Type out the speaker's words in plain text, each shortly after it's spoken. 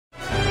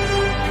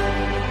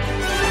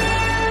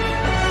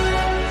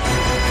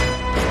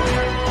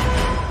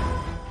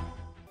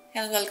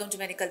and welcome to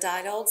Medical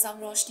Dialogues. I'm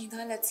Roshni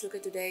Dhar. Let's look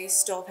at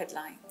today's top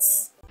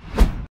headlines.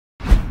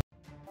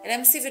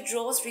 NMC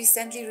withdraws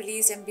recently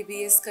released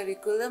MBBS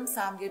curriculum.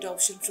 Family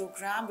Adoption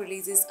Program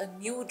releases a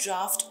new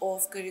draft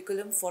of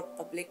curriculum for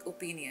public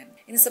opinion.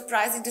 In a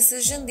surprising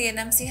decision, the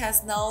NMC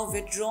has now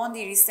withdrawn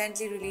the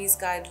recently released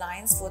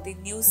guidelines for the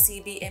new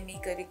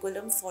CBME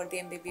curriculum for the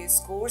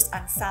MBBS course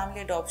and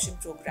Family Adoption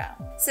Program.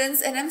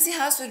 Since NMC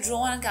has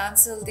withdrawn and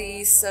cancelled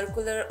the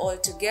circular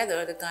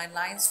altogether, the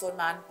guidelines for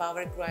manpower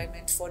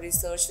requirement for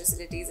research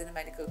facilities in a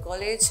medical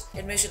college,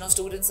 admission of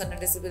students under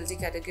disability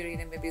category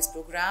in MBBS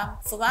program,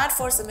 format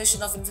for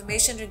submission of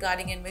information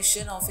regarding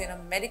admission of in a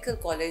medical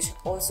college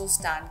also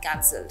stand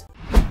cancelled.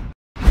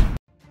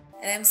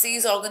 NMC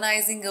is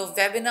organizing a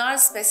webinar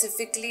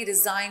specifically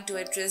designed to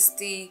address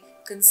the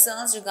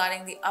concerns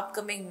regarding the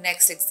upcoming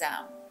next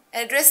exam.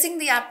 Addressing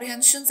the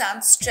apprehensions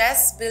and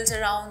stress built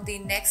around the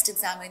next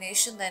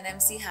examination, the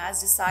NMC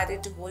has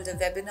decided to hold a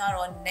webinar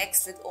on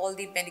next with all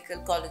the medical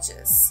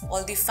colleges.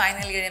 All the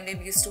final year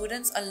MBBS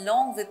students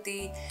along with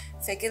the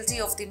faculty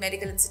of the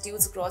medical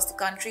institutes across the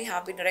country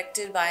have been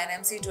directed by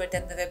NMC to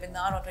attend the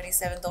webinar on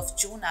 27th of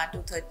June at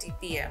 2:30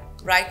 p.m.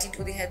 Writing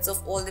to the heads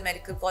of all the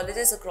medical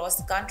colleges across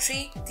the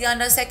country, the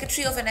Under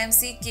Secretary of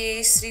NMC K.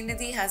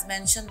 Srinidhi has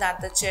mentioned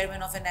that the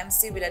chairman of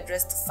NMC will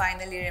address the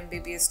final year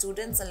MBBS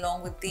students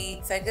along with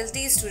the faculties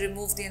to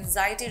remove the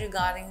anxiety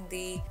regarding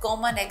the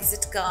common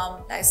exit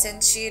cum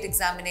licentiate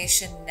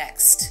examination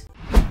next.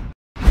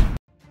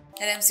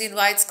 NMC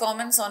invites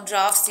comments on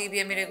draft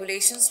CBME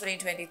regulations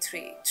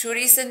 2023. Through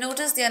recent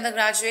notice, the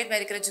Undergraduate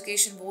Medical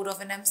Education Board of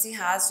NMC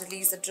has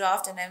released the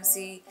draft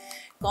NMC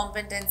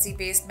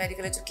Competency-Based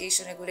Medical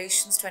Education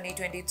Regulations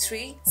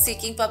 2023.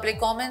 Seeking public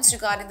comments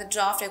regarding the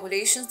draft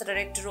regulations, the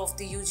director of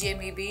the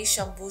UGMEB,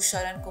 Shambhu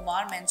Sharan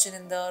Kumar, mentioned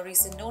in the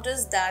recent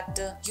notice that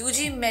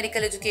UG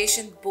Medical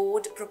Education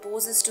Board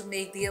proposes to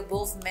make the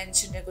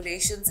above-mentioned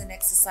regulations in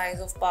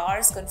exercise of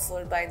powers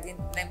conferred by the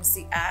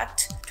NMC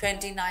Act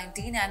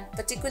 2019 and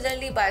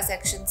particularly by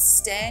sections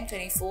 10,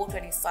 24,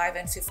 25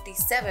 and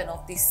 57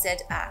 of the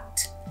said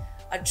Act.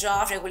 A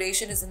draft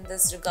regulation is in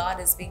this regard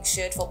is being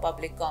shared for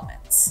public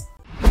comments.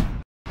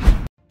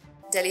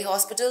 Delhi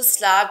hospital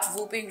slapped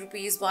whooping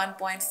rupees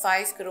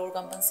 1.5 crore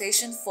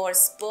compensation for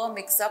sperm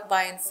mix-up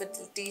by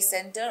Infertility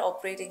Center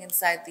operating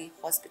inside the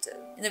hospital.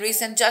 In the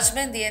recent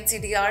judgment, the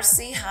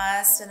NCDRC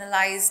has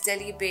penalized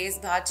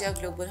Delhi-based Bhatia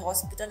Global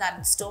Hospital and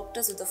its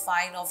doctors with a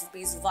fine of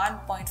rupees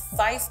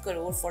 1.5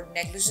 crore for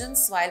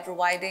negligence while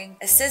providing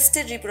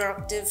assisted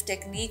reproductive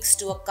techniques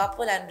to a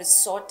couple and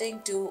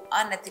resorting to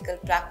unethical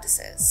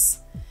practices.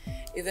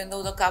 Even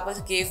though the couple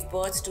gave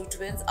birth to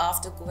twins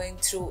after going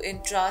through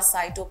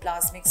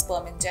intracytoplasmic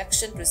sperm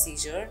injection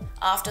procedure,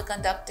 after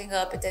conducting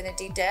a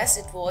paternity test,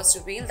 it was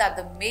revealed that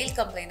the male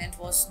complainant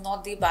was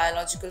not the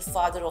biological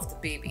father of the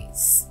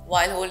babies.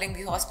 While holding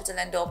the hospital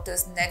and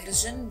doctors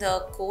negligent,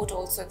 the court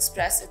also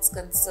expressed its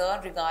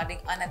concern regarding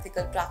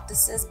unethical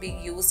practices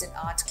being used in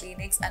art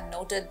clinics and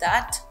noted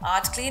that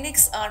art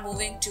clinics are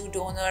moving to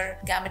donor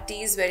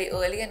gametes very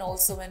early and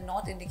also when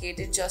not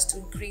indicated just to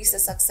increase the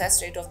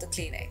success rate of the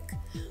clinic.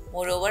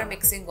 Moreover,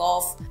 mixing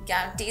of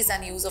gametes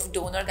and use of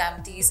donor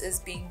gametes is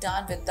being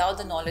done without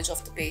the knowledge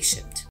of the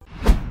patient.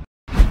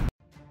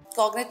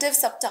 Cognitive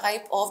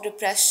subtype of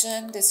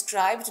depression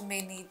described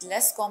may need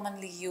less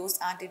commonly used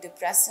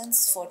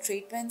antidepressants for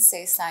treatment,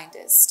 says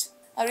scientist.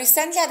 A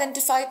recently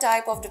identified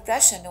type of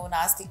depression known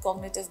as the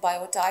cognitive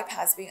biotype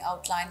has been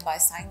outlined by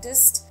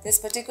scientists. This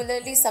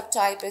particularly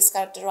subtype is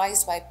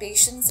characterized by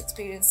patients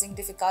experiencing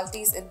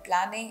difficulties in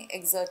planning,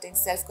 exerting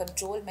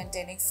self-control,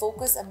 maintaining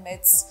focus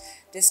amidst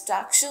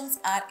distractions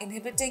and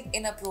inhibiting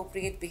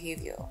inappropriate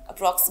behavior.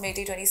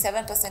 Approximately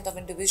 27% of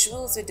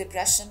individuals with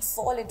depression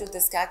fall into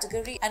this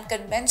category and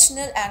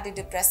conventional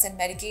antidepressant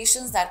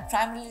medications that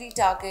primarily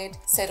target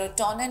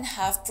serotonin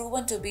have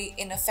proven to be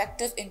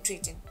ineffective in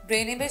treating.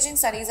 Brain imaging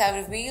studies have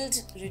revealed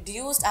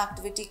reduced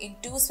activity in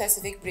two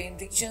specific brain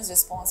regions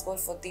responsible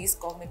for these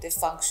cognitive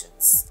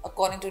functions.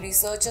 According to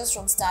researchers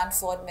from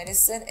Stanford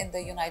Medicine in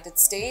the United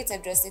States,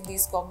 addressing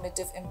these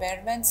cognitive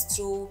impairments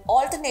through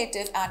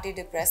alternative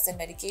antidepressant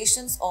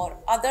medications or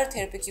other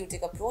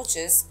therapeutic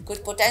approaches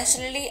could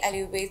potentially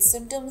alleviate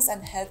symptoms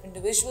and help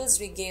individuals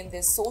regain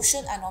their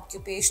social and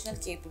occupational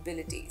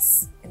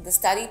capabilities. In the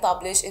study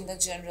published in the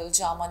journal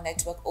JAMA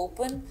Network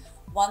Open,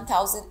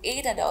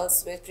 1,008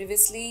 adults with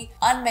previously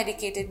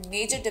unmedicated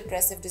major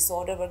depressive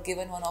disorder were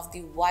given one of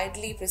the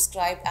widely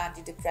prescribed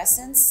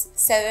antidepressants.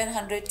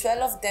 712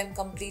 of them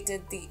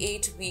completed the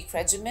 8-week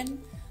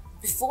regimen.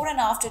 Before and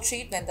after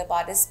treatment, the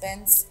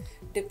participants'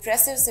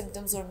 depressive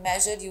symptoms were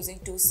measured using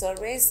two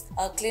surveys,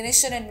 a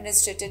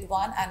clinician-administered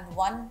one and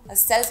one a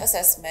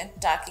self-assessment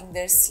tracking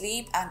their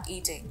sleep and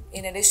eating,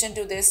 in addition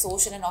to their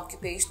social and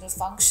occupational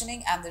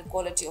functioning and their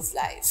quality of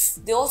life.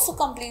 They also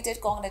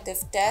completed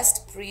cognitive tests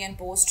pre- and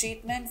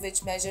post-treatment,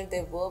 which measured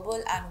their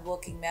verbal and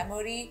working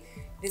memory,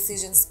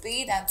 decision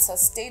speed, and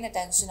sustained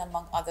attention,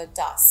 among other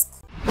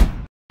tasks.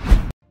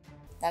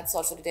 That's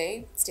all for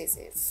today. Stay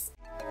safe.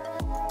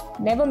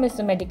 Never miss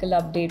a medical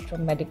update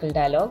from Medical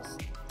Dialogues.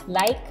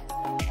 Like,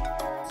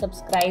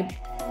 subscribe,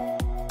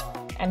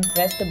 and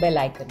press the bell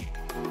icon.